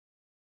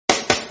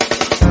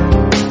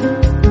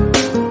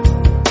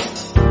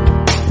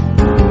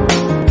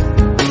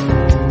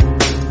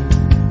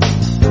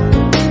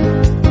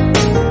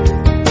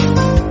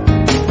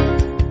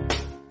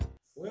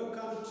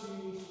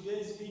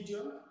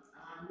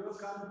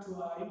welcome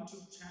to our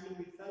YouTube channel.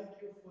 We thank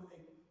you for the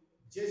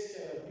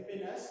gesture you have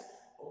given us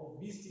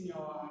of visiting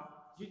our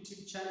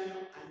YouTube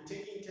channel and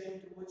taking time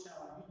to watch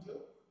our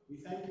video. We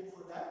thank you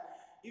for that.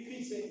 If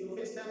it's your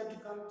first time to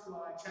come to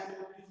our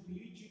channel, please we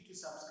urge you to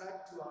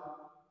subscribe to our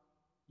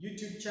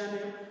YouTube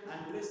channel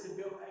and press the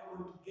bell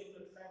icon to get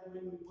notified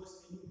when we post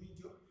a new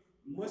video.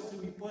 Mostly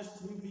we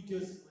post new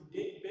videos on a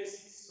daily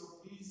basis, so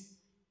please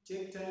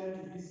take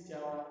time to visit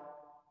our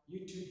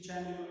YouTube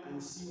channel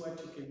and see what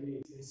you can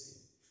make.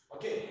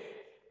 Okay,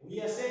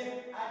 we are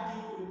saying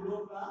adding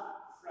improper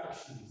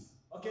fractions.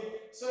 Okay,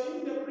 so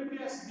in the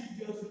previous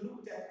videos we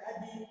looked at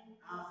adding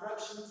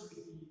fractions with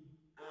the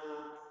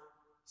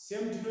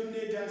same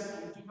denominators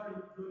and different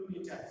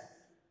denominators.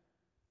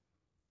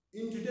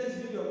 In today's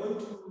video, we're going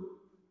to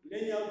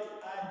learn how to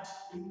add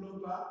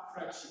improper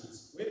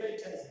fractions, whether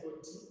it has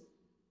got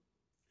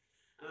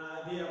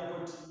they have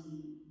got the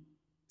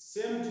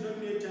same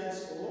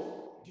denominators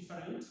or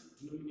different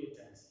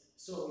denominators.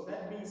 So with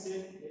that being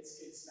said, let's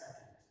get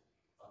started.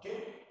 Okay,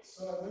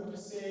 so I'm going to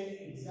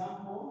say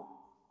example.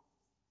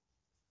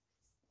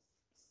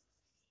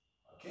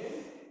 Okay,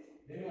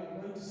 then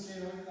I'm going to say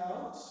work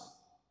out.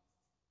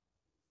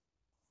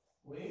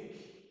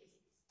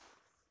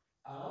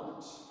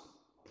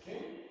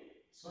 Okay,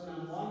 so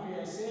number one we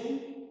are saying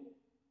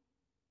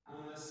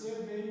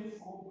 7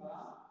 over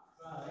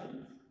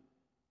 5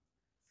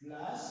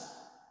 plus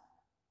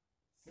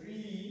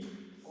 3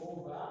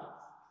 over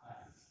 5.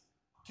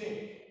 Okay,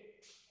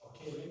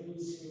 let me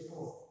say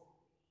 4.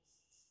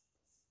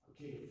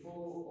 Okay, 4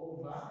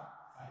 over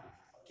 5.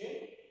 Okay,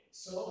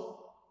 so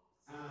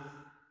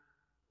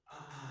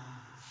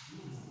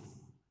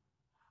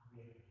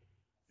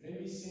let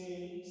me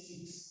say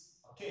 6.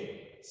 Okay,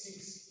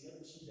 6.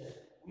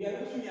 We are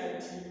looking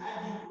at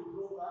adding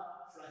improper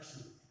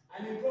fraction.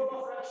 An improper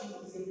fraction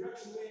is a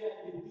fraction where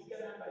the bigger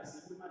number is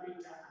the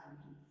numerator and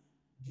the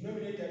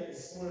denominator is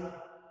smaller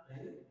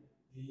than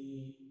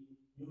the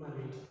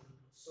numerator.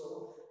 So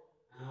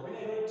when I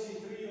wrote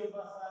 3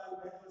 over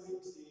 5, that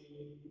wasn't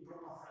the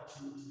improper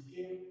fraction, it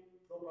became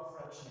proper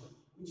fraction,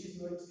 which is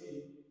not the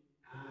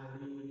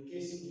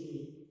case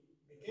here.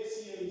 The case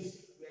here is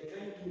we are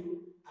trying to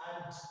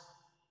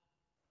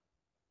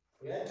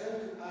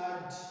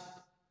add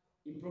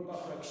improper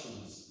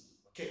fractions.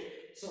 Okay,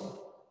 so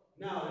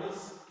now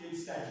let's get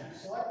started.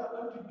 So what we're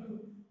going to do,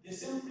 the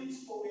same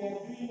principle we are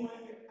doing when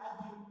we're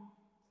adding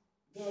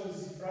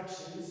those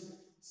fractions,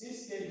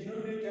 since the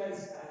denominators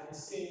are the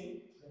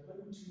same, we're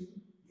going to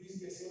use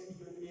the same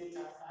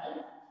denominator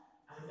 5,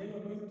 and then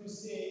we're going to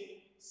say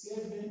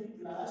 7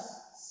 plus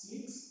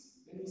 6,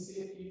 let me say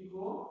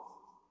equal,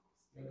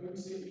 we're going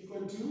to say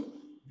equal to,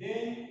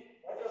 then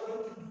what we're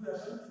going to do, we're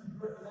going to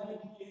draw a line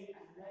here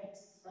and write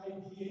 5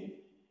 here,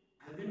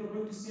 and then we're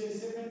going to say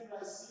 7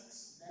 plus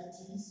 6, that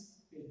is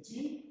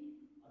 13,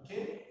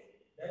 okay,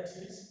 that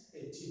is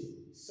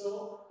 13.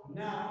 So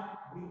now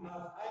we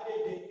have added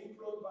the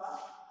improper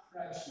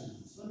fraction.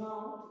 So now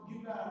to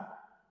give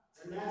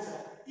an answer,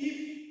 if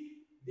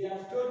they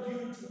have told you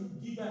to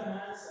give an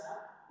answer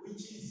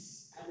which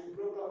is an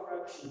improper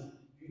fraction,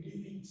 you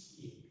leave it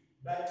here.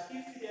 But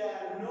if there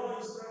are no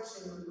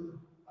instruction on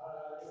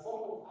the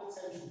form of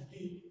answer you should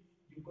give,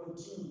 you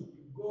continue.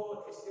 You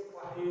go a step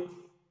ahead,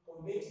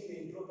 converting the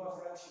improper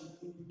fraction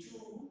into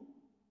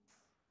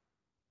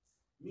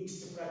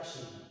mixed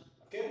fraction.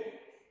 Okay?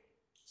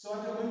 So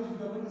what we're going to do,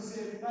 we're going to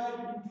say 5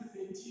 into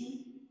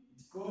 13,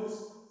 it goes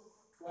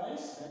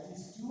twice, that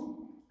is 2.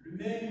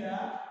 Remainder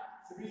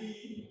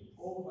 3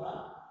 over 5.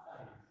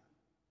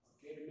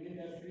 Okay,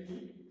 remainder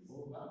 3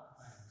 over 5.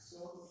 So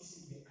this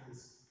is the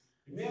answer.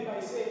 Remember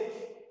I said,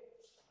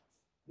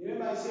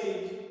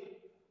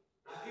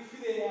 if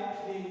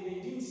they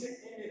didn't say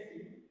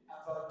anything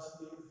about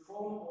the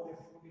form or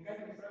the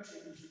kind of fraction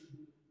you should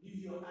give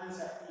your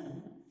answer in,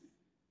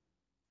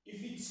 if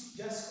it's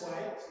just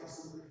quiet, you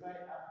simplify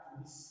up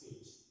to this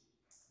stage.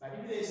 But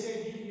if they say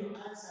give your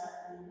answer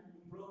in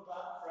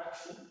improper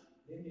fraction,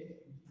 then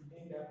it will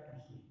end up to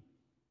here.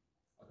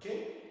 Okay?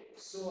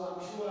 So I'm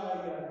sure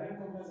you are very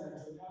confident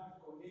that you have to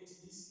convert this.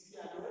 If you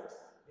are not,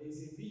 there is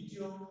a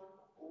video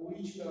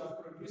which we have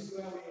produced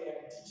where we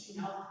are teaching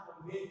how to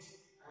convert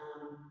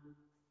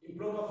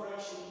improper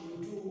fraction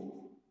into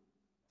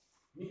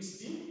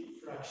mixed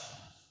fraction.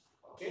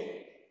 Okay?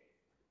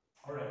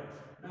 Alright.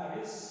 Now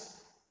let's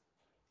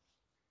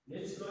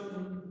go to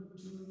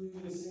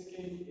the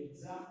second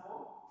example.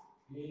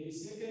 The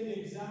second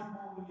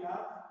example we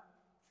have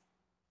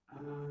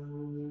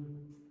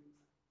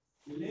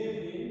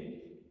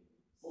 11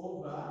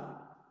 over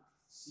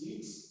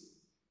 6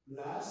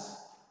 plus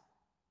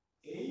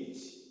 8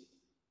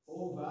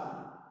 over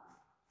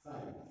 5.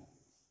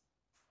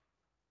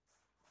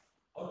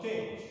 Okay,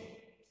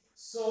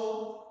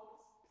 so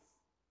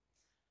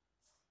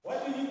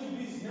what we need to do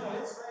is now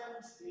let's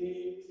find the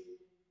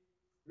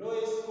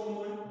lowest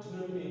common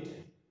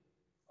denominator.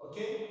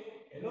 Okay,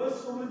 a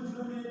lowest common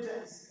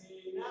denominator is a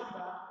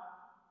number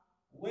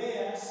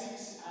where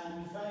 6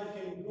 and 5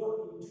 can go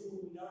into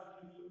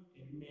without giving a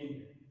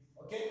remainder.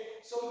 Okay,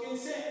 so we can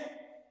say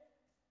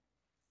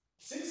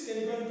 6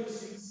 can go into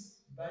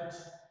 6, but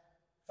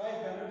 5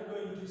 cannot go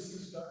into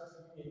 6 without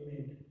leaving a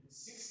remainder.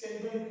 6 can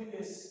go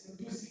into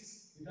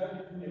 6 without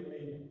leaving a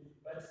remainder,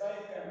 but 5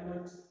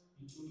 cannot,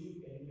 it will leave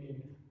a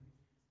remainder.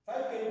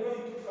 5 can go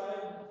into 5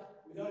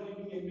 without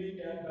leaving a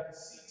remainder, but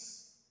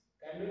 6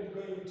 cannot go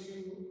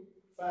into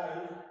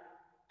 5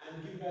 and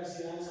give us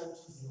the answer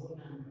which is a whole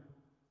number.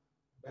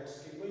 But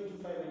it can go into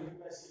 5 and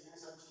give us an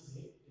answer which is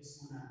a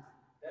decimal number.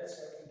 That's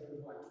what we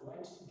don't want. We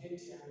want to get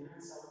an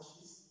answer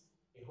which is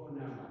a whole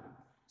number.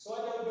 So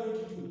what are we going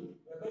to do?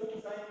 We're going to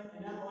find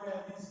a number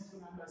where these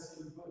two numbers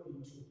can go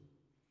into.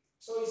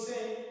 So we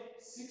say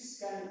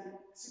 6 can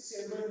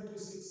go into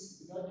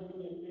 6 without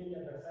leaving a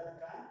remainder, but 5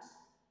 can't.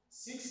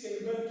 6 can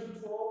go into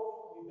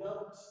 12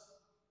 without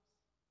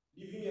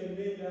leaving a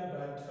remainder,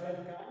 but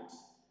 5 can't.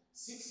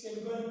 6 can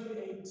go into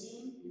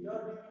 18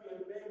 without leaving a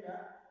remainder,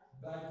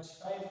 but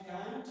 5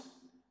 can't.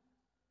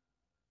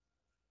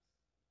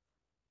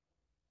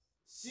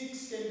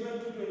 6 can go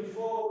into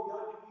 24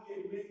 without leaving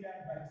a remainder,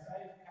 but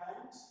 5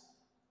 can't.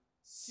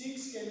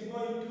 6 can go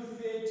into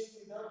 30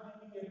 without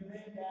leaving a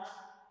remainder,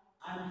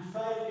 and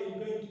 5 can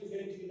go into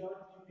 30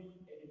 without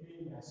leaving a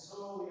remainder. So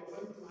we are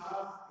going to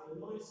have the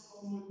lowest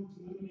common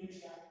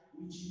denominator,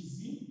 which is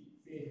the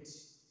 30.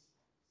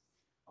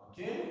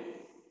 Okay?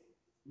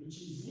 Which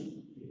is the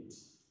 30.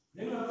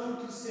 Then we are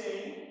going to say,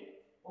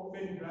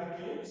 open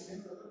brackets, then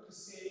we are going to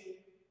say,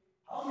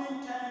 how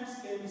many times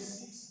can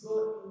 6 go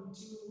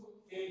into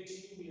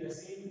 30? We are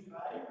saying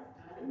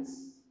 5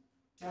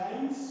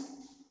 times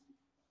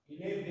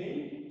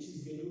 11, which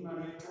is the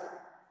numerator.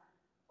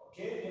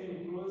 Okay, then we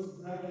close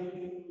bracket,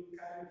 then we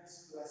carry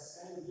this plus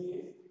sign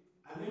here.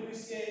 And then we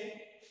say,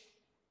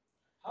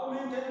 how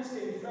many times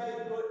can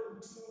 5 go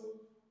into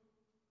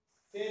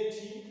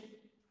 30?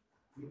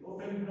 We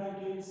open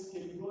brackets,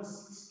 can go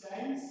 6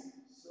 times.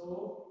 So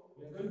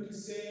we are going to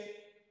say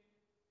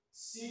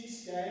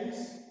 6 times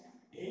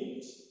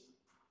 8.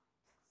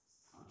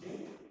 Okay,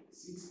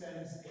 6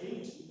 times 8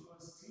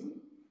 equals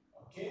 2.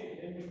 Okay,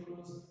 then we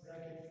close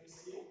bracket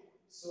first here.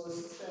 So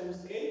 6 times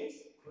 8,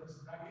 close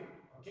bracket.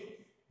 Okay,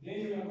 then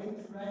we are going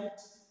to write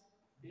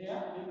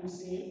there, then we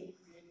say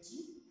 30.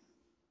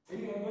 Then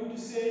we are going to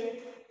say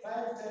 5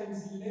 times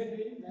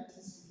 11, that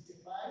is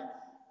 55,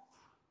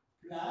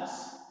 plus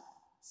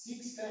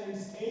 6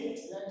 times 8,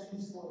 that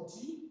is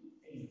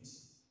 48.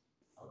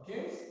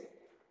 Okay,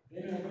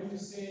 then we are going to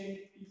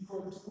say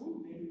equal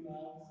to, then we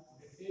have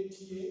the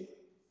 30,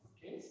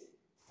 okay,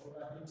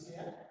 over 30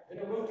 here. Then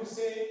we're going to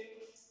say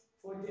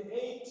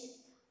 48,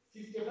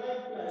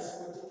 55 plus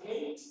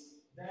 48,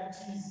 that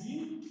is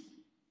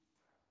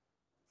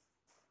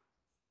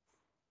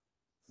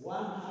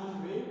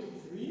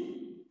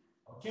 103.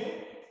 Okay,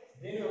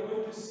 then we're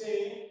going to say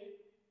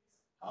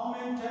how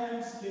many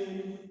times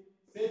can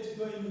 30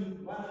 go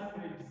in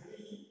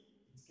 103?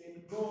 It can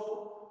go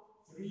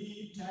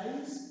 3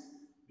 times.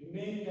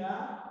 Remainder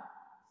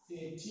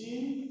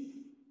 13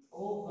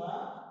 over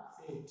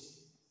 30.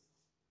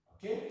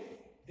 Okay?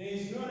 There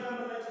is no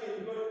number that can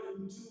go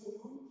into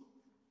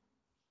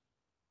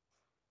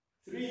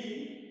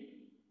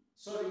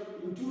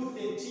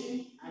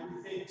 13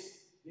 and 30.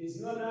 There is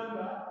no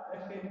number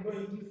that can go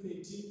into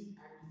 13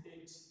 and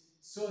 30.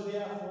 So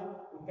therefore,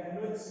 we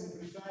cannot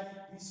simplify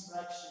this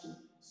fraction.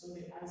 So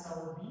the answer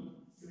will be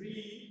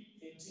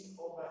 13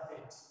 over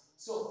 30.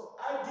 So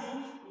adding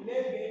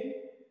 11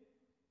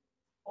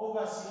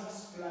 over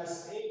 6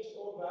 plus 8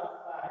 over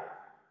 5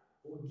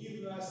 will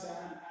give us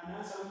an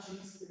answer which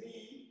is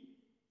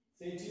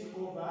 13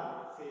 over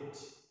 30.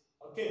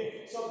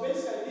 Okay, so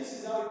basically this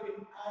is how you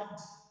can add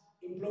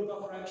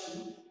improper fraction.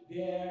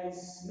 There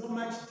is no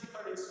much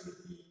difference with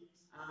the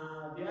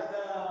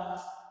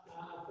other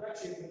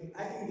fraction.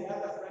 Adding the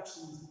other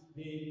fractions,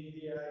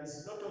 there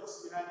is a lot of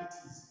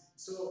similarities.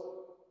 So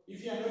if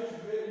you are not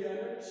clear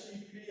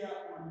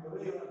on the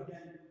way you have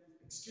done,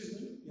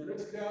 you are not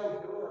clear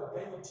with the way you have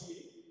done it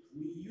here,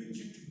 we urge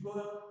you to go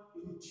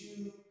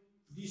into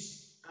this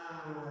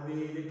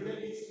the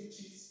playlist which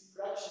is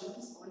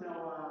fractions on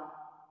our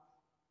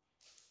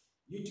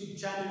YouTube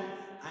channel,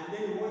 and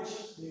then watch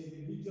the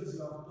videos we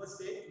have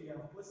posted. We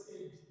have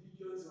posted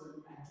videos on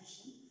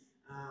addition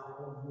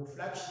of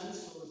fractions,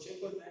 so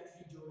check out that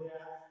video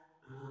where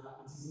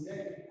it is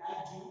entitled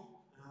adding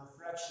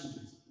fractions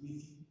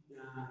with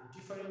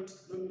different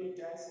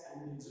denominators, and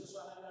there's also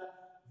another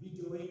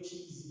video which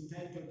is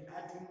entitled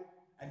adding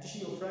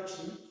additional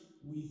fraction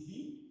with the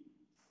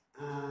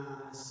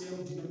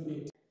same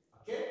denominator.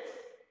 Okay?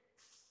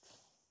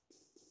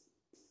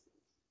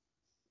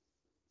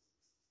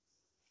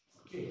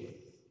 Okay.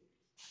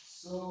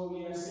 So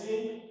we are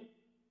saying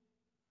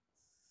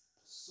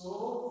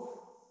solve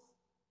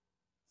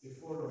the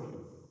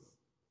following.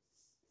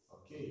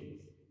 Okay.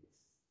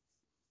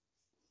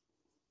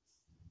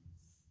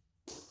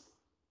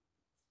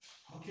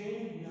 Okay,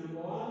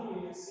 number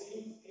 1, we are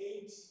saying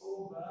 8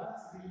 over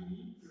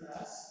 3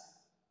 plus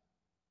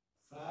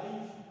 5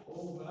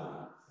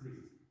 over 3.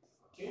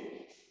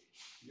 Okay?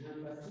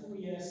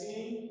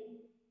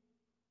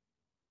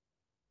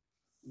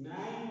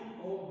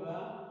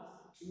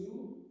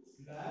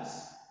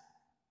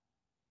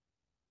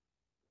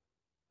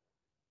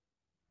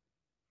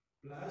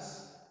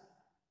 plus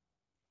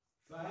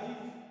 5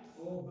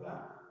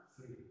 over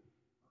 3.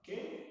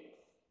 Okay?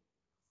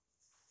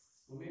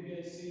 Or maybe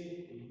I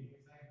say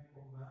 5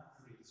 over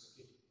 3. It's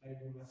okay. 5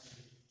 over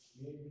 3.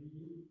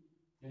 Maybe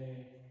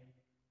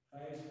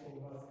 5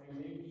 over 3.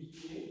 Maybe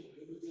here,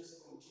 let me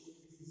just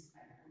continue this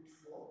and put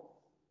 4.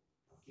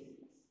 Okay?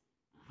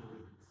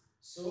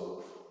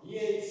 So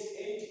here it's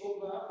 8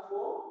 over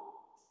 4.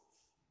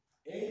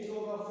 8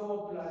 over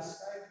 4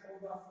 plus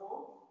 5 over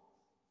 4.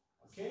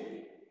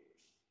 Okay?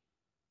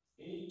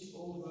 8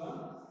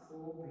 over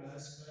 4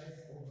 plus 5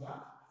 over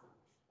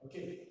 4.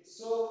 Okay,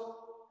 so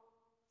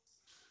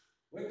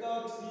work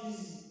out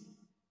these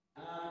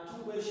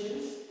two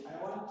questions.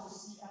 I want to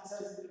see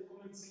answers in the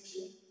comment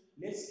section.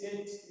 Let's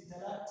get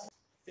interactive.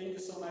 Thank you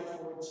so much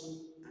for watching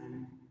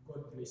and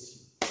God bless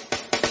you.